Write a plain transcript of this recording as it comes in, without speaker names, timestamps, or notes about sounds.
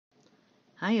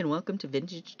Hi and welcome to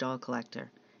Vintage Doll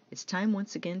Collector. It's time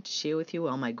once again to share with you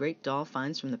all my great doll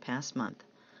finds from the past month.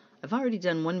 I've already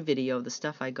done one video of the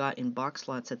stuff I got in box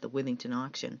lots at the Withington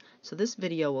auction, so this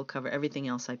video will cover everything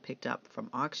else I picked up from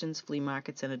auctions, flea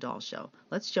markets, and a doll show.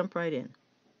 Let's jump right in.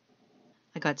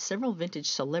 I got several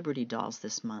vintage celebrity dolls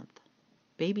this month.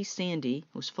 Baby Sandy,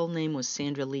 whose full name was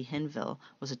Sandra Lee Henville,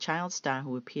 was a child star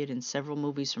who appeared in several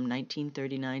movies from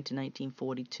 1939 to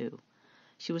 1942.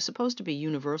 She was supposed to be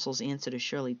Universal's answer to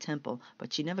Shirley Temple,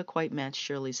 but she never quite matched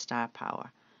Shirley's star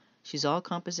power. She's all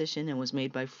composition and was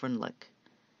made by Freundlich.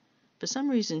 For some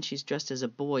reason, she's dressed as a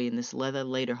boy in this leather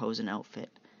lederhosen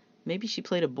outfit. Maybe she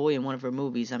played a boy in one of her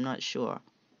movies, I'm not sure.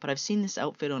 But I've seen this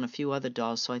outfit on a few other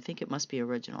dolls, so I think it must be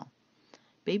original.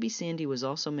 Baby Sandy was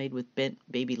also made with bent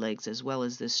baby legs as well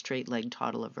as this straight-legged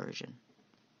toddler version.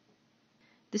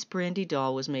 This Brandy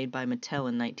doll was made by Mattel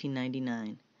in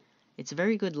 1999. It's a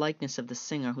very good likeness of the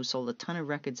singer who sold a ton of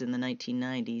records in the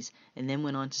 1990s and then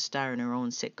went on to star in her own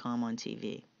sitcom on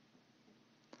TV.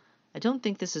 I don't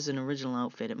think this is an original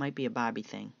outfit, it might be a Barbie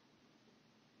thing.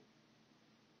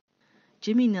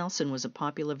 Jimmy Nelson was a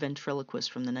popular ventriloquist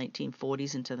from the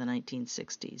 1940s into the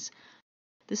 1960s.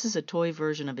 This is a toy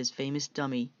version of his famous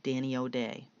dummy, Danny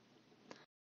O'Day.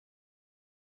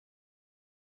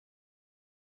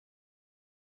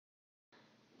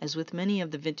 As with many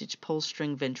of the vintage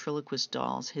pull-string ventriloquist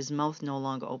dolls, his mouth no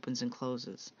longer opens and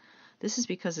closes. This is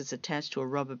because it's attached to a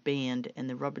rubber band and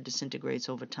the rubber disintegrates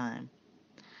over time.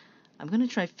 I'm going to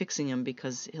try fixing him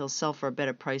because he'll sell for a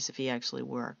better price if he actually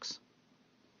works.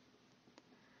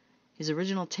 His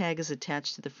original tag is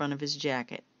attached to the front of his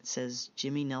jacket. It says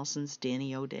Jimmy Nelson's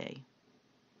Danny O'Day.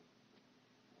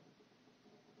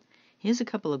 Here's a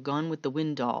couple of Gone with the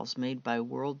Wind dolls made by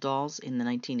World Dolls in the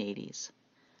 1980s.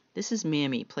 This is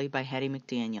Mammy, played by Hattie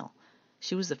McDaniel.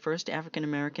 She was the first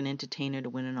African-American entertainer to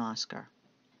win an Oscar.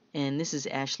 And this is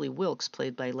Ashley Wilkes,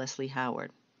 played by Leslie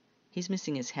Howard. He's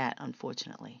missing his hat,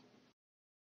 unfortunately.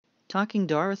 Talking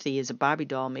Dorothy is a Barbie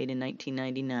doll made in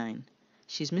 1999.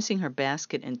 She's missing her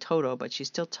basket and Toto, but she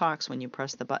still talks when you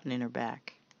press the button in her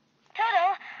back. Toto,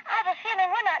 I have a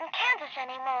feeling we're not in Kansas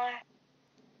anymore.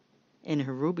 And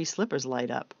her ruby slippers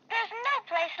light up. There's no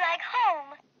place like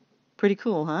home. Pretty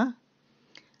cool, huh?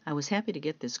 I was happy to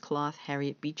get this cloth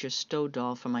Harriet Beecher Stowe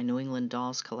doll for my New England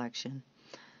Dolls collection.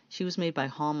 She was made by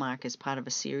Hallmark as part of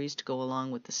a series to go along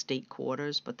with the state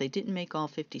quarters, but they didn't make all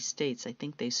 50 states. I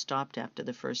think they stopped after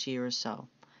the first year or so.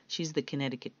 She's the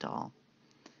Connecticut doll.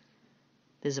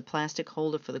 There's a plastic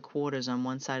holder for the quarters on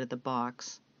one side of the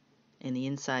box, and the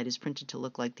inside is printed to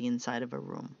look like the inside of a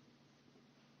room.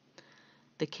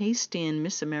 The Kaystan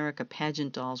Miss America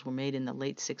pageant dolls were made in the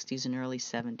late 60s and early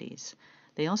 70s.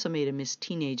 They also made a Miss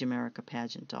Teenage America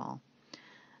pageant doll.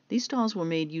 These dolls were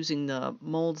made using the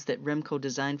molds that Remco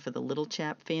designed for the Little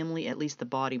Chap family, at least the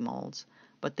body molds,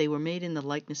 but they were made in the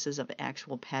likenesses of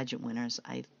actual pageant winners,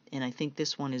 and I think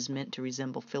this one is meant to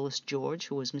resemble Phyllis George,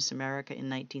 who was Miss America in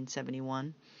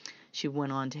 1971. She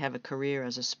went on to have a career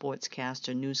as a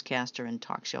sportscaster, newscaster, and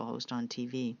talk show host on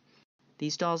TV.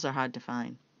 These dolls are hard to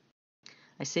find.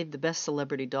 I saved the best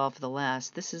celebrity doll for the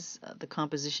last. This is the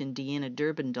composition Deanna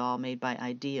Durbin doll made by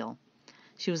Ideal.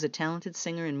 She was a talented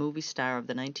singer and movie star of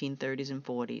the 1930s and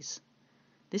 40s.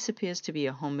 This appears to be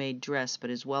a homemade dress,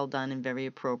 but is well done and very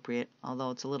appropriate,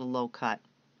 although it's a little low cut.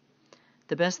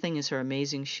 The best thing is her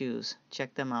amazing shoes.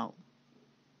 Check them out.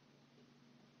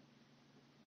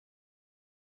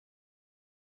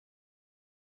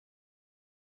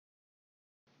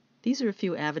 These are a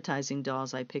few advertising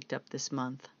dolls I picked up this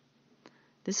month.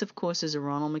 This, of course, is a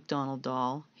Ronald McDonald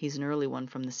doll. He's an early one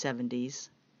from the 70s.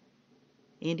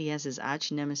 And he has his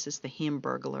arch nemesis, the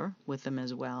Hamburglar, with him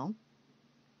as well.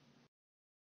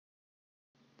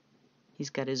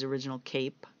 He's got his original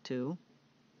cape, too.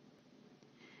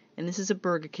 And this is a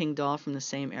Burger King doll from the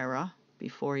same era,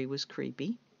 before he was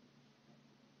creepy.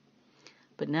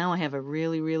 But now I have a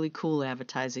really, really cool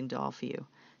advertising doll for you.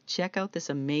 Check out this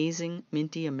amazing,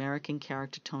 minty American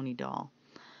character Toni doll.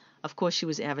 Of course, she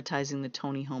was advertising the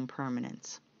Toni Home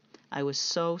Permanents. I was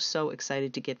so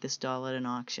excited to get this doll at an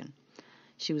auction.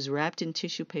 She was wrapped in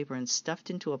tissue paper and stuffed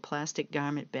into a plastic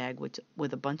garment bag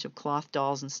with a bunch of cloth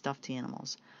dolls and stuffed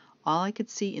animals. All I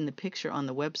could see in the picture on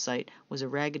the website was a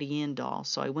Raggedy Ann doll,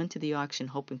 so I went to the auction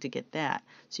hoping to get that.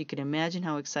 So you can imagine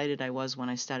how excited I was when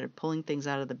I started pulling things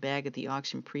out of the bag at the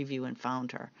auction preview and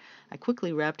found her. I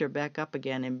quickly wrapped her back up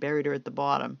again and buried her at the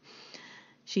bottom.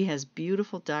 She has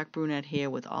beautiful dark brunette hair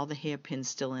with all the hairpins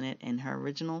still in it and her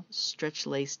original stretch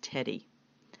lace teddy.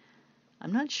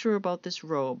 I'm not sure about this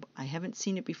robe. I haven't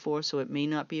seen it before, so it may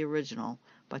not be original,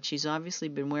 but she's obviously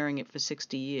been wearing it for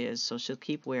 60 years, so she'll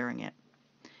keep wearing it.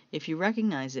 If you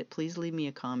recognize it, please leave me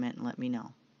a comment and let me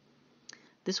know.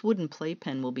 This wooden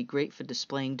playpen will be great for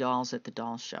displaying dolls at the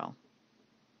doll show.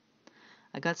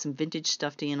 I got some vintage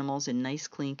stuffed animals in nice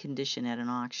clean condition at an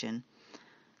auction.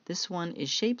 This one is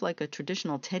shaped like a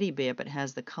traditional teddy bear but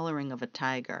has the coloring of a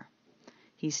tiger.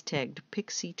 He's tagged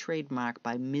Pixie Trademark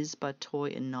by Mizpah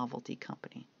Toy and Novelty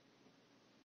Company.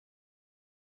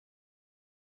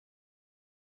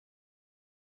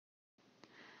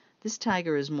 This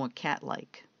tiger is more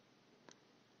cat-like.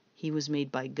 He was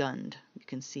made by Gund. You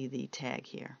can see the tag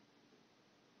here.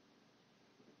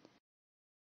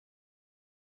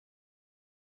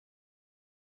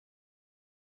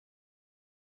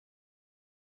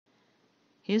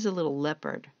 Here's a little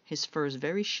leopard. His fur is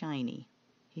very shiny.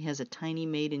 He has a tiny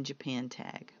made in Japan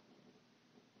tag.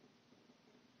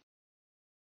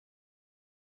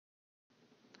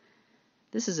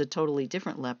 This is a totally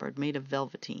different leopard made of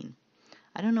velveteen.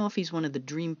 I don't know if he's one of the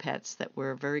dream pets that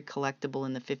were very collectible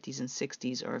in the 50s and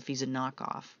 60s or if he's a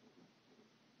knockoff.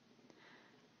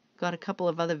 Got a couple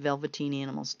of other velveteen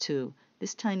animals too.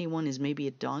 This tiny one is maybe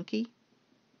a donkey.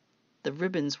 The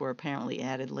ribbons were apparently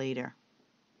added later.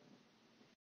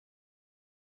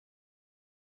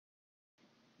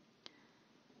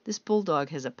 This bulldog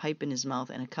has a pipe in his mouth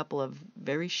and a couple of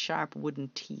very sharp wooden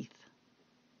teeth.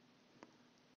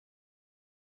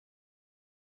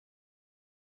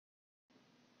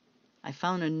 I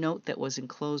found a note that was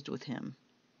enclosed with him.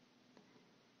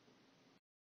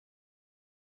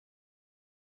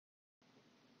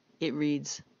 It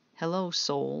reads, "Hello,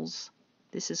 souls.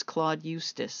 This is Claude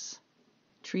Eustace.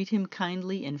 Treat him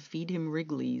kindly and feed him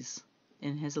Wrigley's."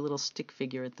 And it has a little stick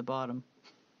figure at the bottom.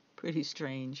 Pretty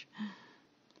strange.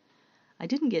 I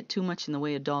didn't get too much in the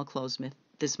way of doll clothes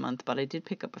this month, but I did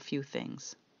pick up a few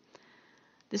things.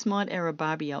 This mod era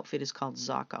Barbie outfit is called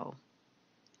Zocco.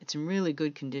 It's in really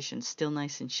good condition, still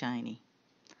nice and shiny.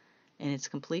 And it's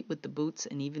complete with the boots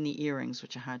and even the earrings,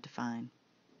 which are hard to find.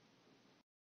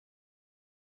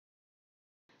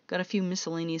 Got a few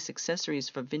miscellaneous accessories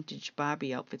for vintage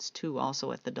Barbie outfits too,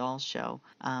 also at the doll show.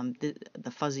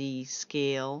 The fuzzy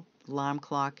scale, alarm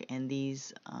clock, and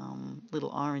these little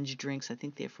orange drinks. I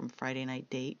think they're from Friday Night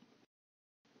Date.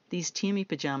 These Tammy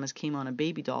pajamas came on a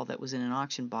baby doll that was in an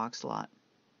auction box lot.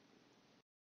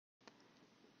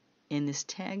 And this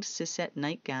tagged Sisette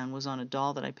nightgown was on a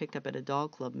doll that I picked up at a doll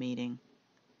club meeting.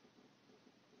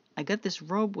 I got this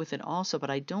robe with it also, but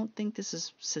I don't think this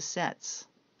is Sisette's.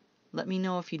 Let me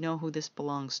know if you know who this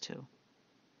belongs to.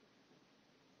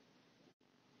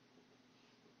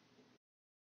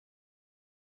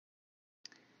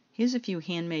 Here's a few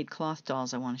handmade cloth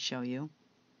dolls I want to show you.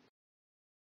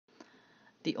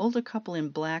 The older couple in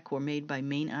black were made by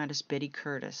Maine artist Betty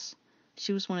Curtis.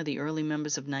 She was one of the early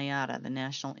members of NIADA, the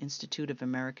National Institute of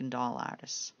American Doll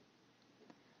Artists.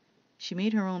 She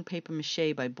made her own paper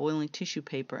mache by boiling tissue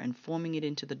paper and forming it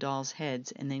into the dolls'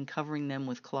 heads and then covering them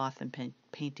with cloth and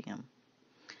painting them.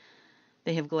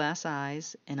 They have glass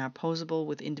eyes and are posable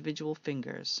with individual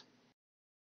fingers.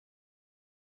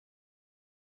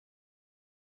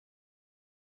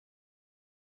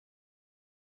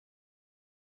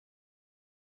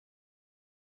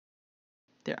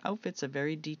 Their outfits are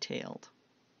very detailed.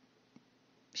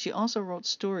 She also wrote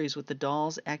stories with the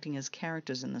dolls acting as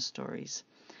characters in the stories.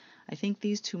 I think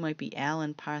these two might be Al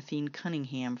and Parthene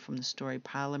Cunningham from the story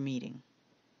Parlor Meeting.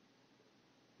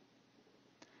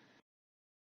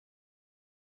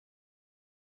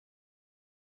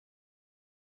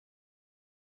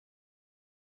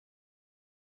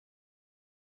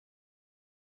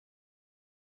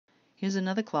 Here's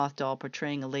another cloth doll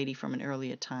portraying a lady from an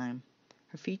earlier time.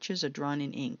 Her features are drawn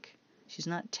in ink. She's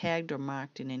not tagged or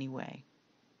marked in any way.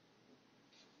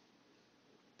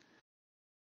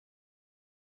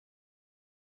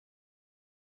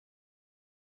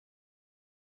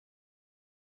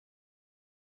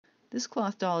 This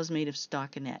cloth doll is made of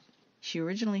stockinette. She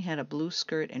originally had a blue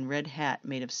skirt and red hat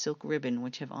made of silk ribbon,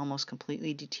 which have almost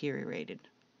completely deteriorated.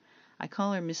 I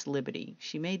call her Miss Liberty.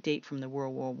 She may date from the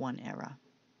World War I era.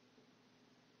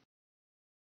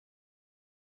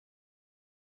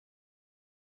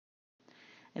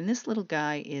 And this little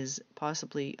guy is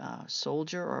possibly a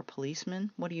soldier or a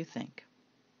policeman. What do you think?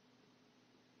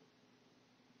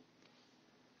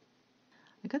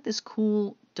 I got this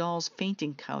cool doll's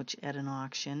fainting couch at an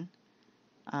auction.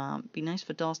 Be nice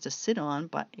for dolls to sit on,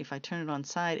 but if I turn it on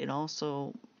side, it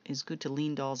also is good to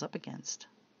lean dolls up against.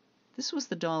 This was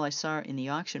the doll I saw in the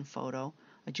auction photo,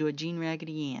 a Georgene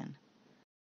Raggedy Ann.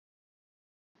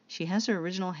 She has her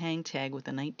original hang tag with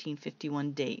a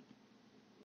 1951 date.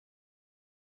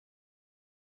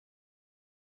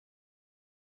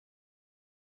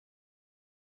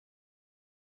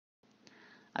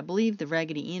 I believe the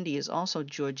Raggedy Andy is also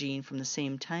Georgene from the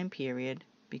same time period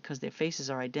because their faces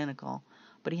are identical,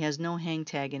 but he has no hang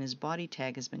tag and his body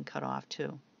tag has been cut off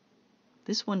too.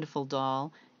 This wonderful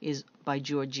doll is by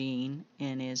Georgene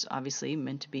and is obviously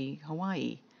meant to be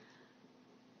Hawaii.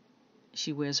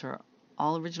 She wears her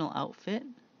all original outfit.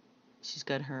 She's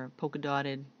got her polka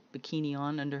dotted bikini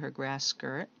on under her grass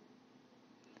skirt.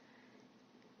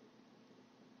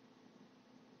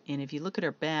 And if you look at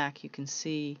her back, you can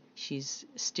see she's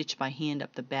stitched by hand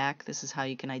up the back. This is how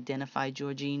you can identify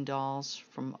Georgene dolls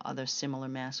from other similar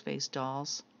mask face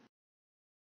dolls.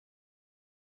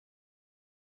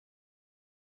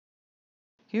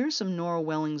 Here are some Nora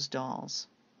Welling's dolls.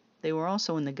 They were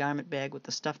also in the garment bag with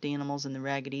the stuffed animals and the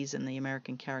Raggedys and the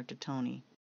American character Toni.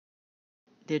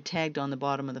 They're tagged on the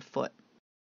bottom of the foot.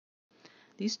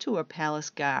 These two are palace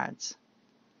guards.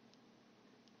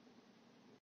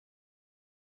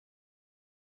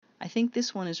 I think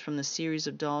this one is from the series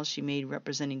of dolls she made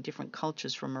representing different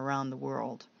cultures from around the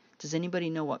world. Does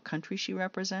anybody know what country she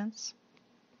represents?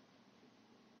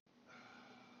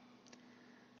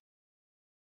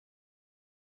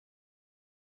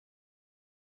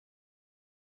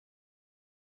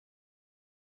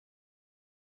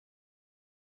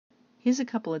 Here's a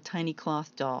couple of tiny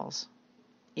cloth dolls,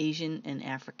 Asian and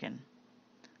African.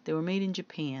 They were made in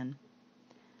Japan.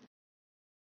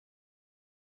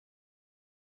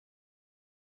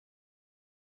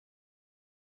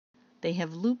 They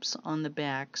have loops on the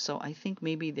back, so I think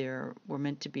maybe they were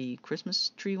meant to be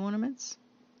Christmas tree ornaments.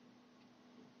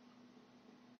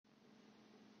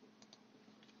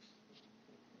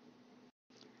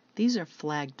 These are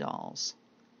flag dolls.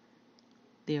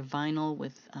 They're vinyl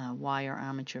with wire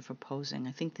armature for posing.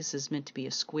 I think this is meant to be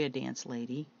a square dance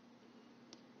lady.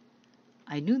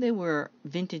 I knew they were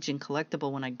vintage and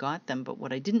collectible when I got them, but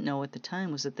what I didn't know at the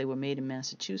time was that they were made in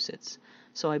Massachusetts.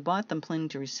 So I bought them planning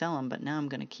to resell them, but now I'm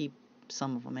going to keep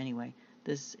some of them anyway.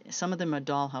 Some of them are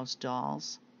dollhouse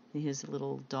dolls. Here's a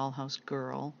little dollhouse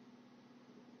girl.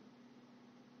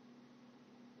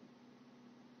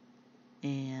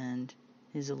 And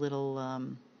here's a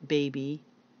little baby,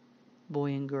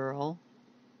 boy and girl,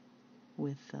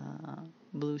 with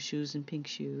blue shoes and pink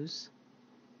shoes.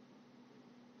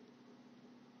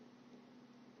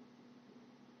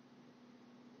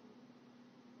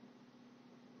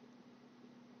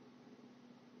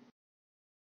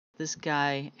 This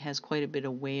guy has quite a bit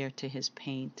of wear to his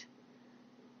paint.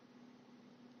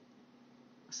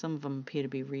 Some of them appear to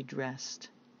be redressed.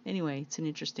 Anyway, it's an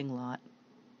interesting lot.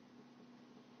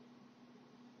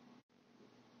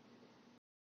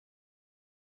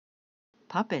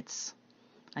 Puppets.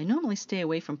 I normally stay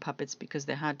away from puppets because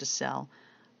they're hard to sell,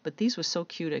 but these were so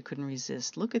cute I couldn't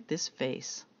resist. Look at this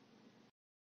face.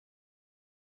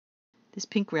 This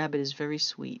pink rabbit is very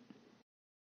sweet.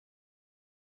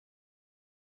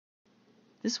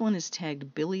 This one is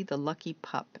tagged Billy the Lucky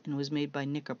Pup and was made by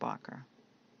Knickerbocker.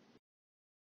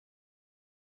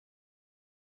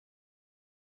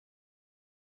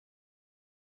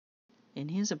 And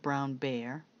here's a brown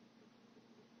bear.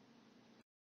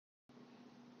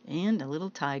 And a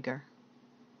little tiger.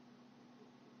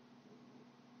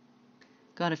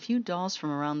 Got a few dolls from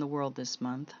around the world this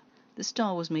month. This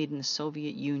doll was made in the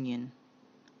Soviet Union.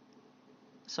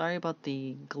 Sorry about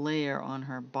the glare on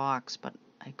her box, but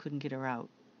I couldn't get her out.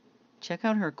 Check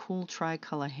out her cool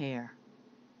tricolor hair.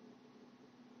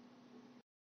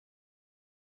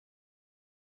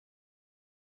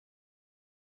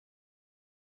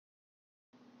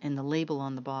 And the label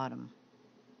on the bottom.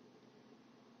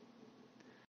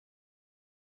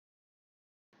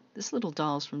 This little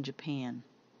doll is from Japan.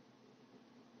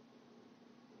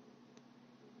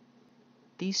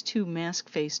 These two mask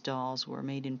face dolls were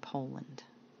made in Poland.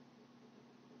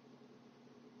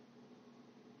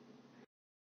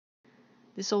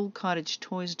 This old cottage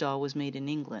toys doll was made in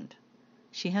England.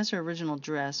 She has her original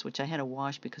dress, which I had to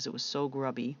wash because it was so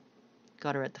grubby.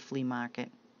 Got her at the flea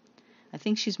market. I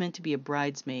think she's meant to be a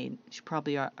bridesmaid. She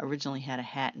probably originally had a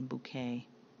hat and bouquet.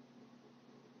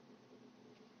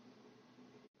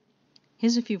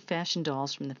 Here's a few fashion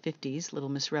dolls from the 50s, Little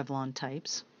Miss Revlon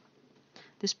types.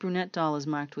 This brunette doll is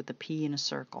marked with a P and a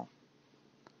circle.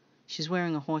 She's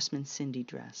wearing a Horseman Cindy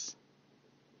dress.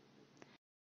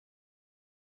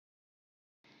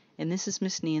 And this is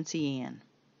Miss Nancy Ann,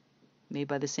 made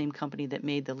by the same company that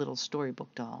made the little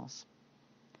storybook dolls.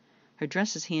 Her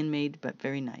dress is handmade, but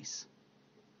very nice.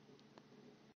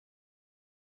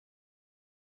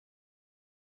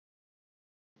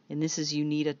 And this is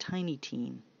Unita Tiny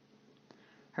Teen.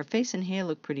 Her face and hair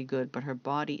look pretty good, but her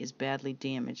body is badly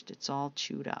damaged. It's all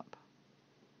chewed up.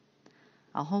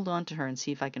 I'll hold on to her and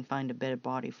see if I can find a better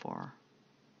body for her.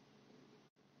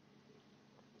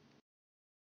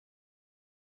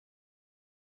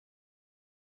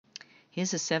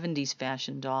 Here's a 70s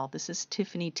fashion doll. This is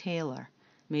Tiffany Taylor,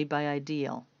 made by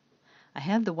Ideal. I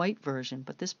have the white version,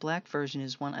 but this black version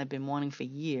is one I've been wanting for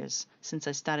years, since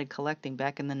I started collecting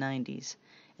back in the 90s.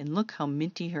 And look how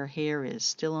minty her hair is,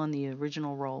 still on the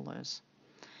original rollers.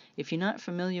 If you're not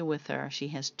familiar with her, she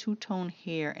has two-tone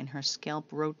hair and her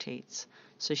scalp rotates,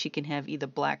 so she can have either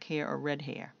black hair or red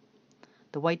hair.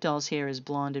 The white doll's hair is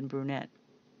blonde and brunette.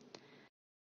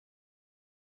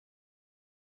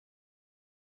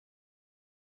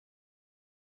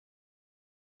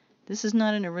 This is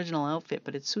not an original outfit,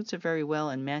 but it suits her very well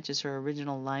and matches her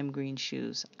original lime green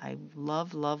shoes. I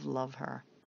love, love, love her.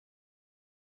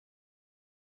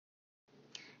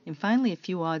 And finally, a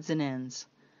few odds and ends.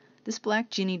 This black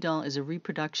Ginny doll is a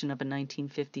reproduction of a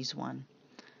 1950s one.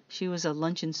 She was a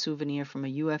luncheon souvenir from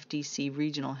a UFDC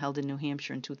regional held in New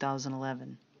Hampshire in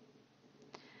 2011.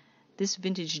 This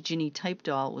vintage Ginny type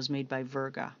doll was made by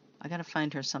Virga. I gotta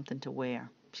find her something to wear.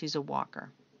 She's a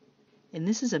walker. And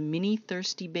this is a mini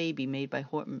thirsty baby made by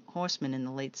Horseman in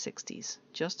the late 60s.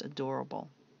 Just adorable.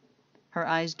 Her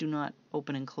eyes do not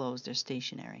open and close, they're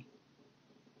stationary.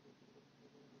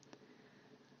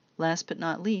 Last but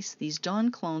not least, these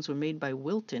Dawn clones were made by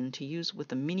Wilton to use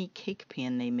with a mini cake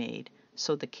pan they made.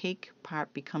 So the cake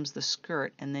part becomes the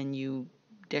skirt, and then you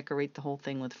decorate the whole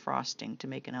thing with frosting to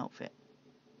make an outfit.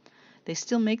 They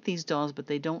still make these dolls, but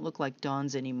they don't look like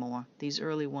Dawns anymore. These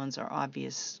early ones are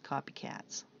obvious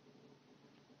copycats.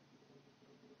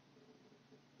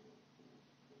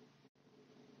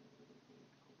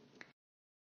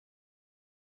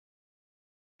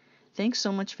 Thanks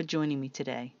so much for joining me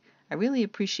today. I really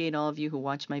appreciate all of you who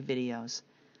watch my videos.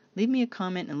 Leave me a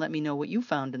comment and let me know what you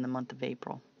found in the month of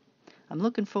April. I'm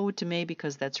looking forward to May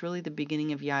because that's really the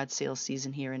beginning of yard sale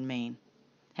season here in Maine.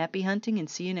 Happy hunting and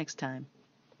see you next time.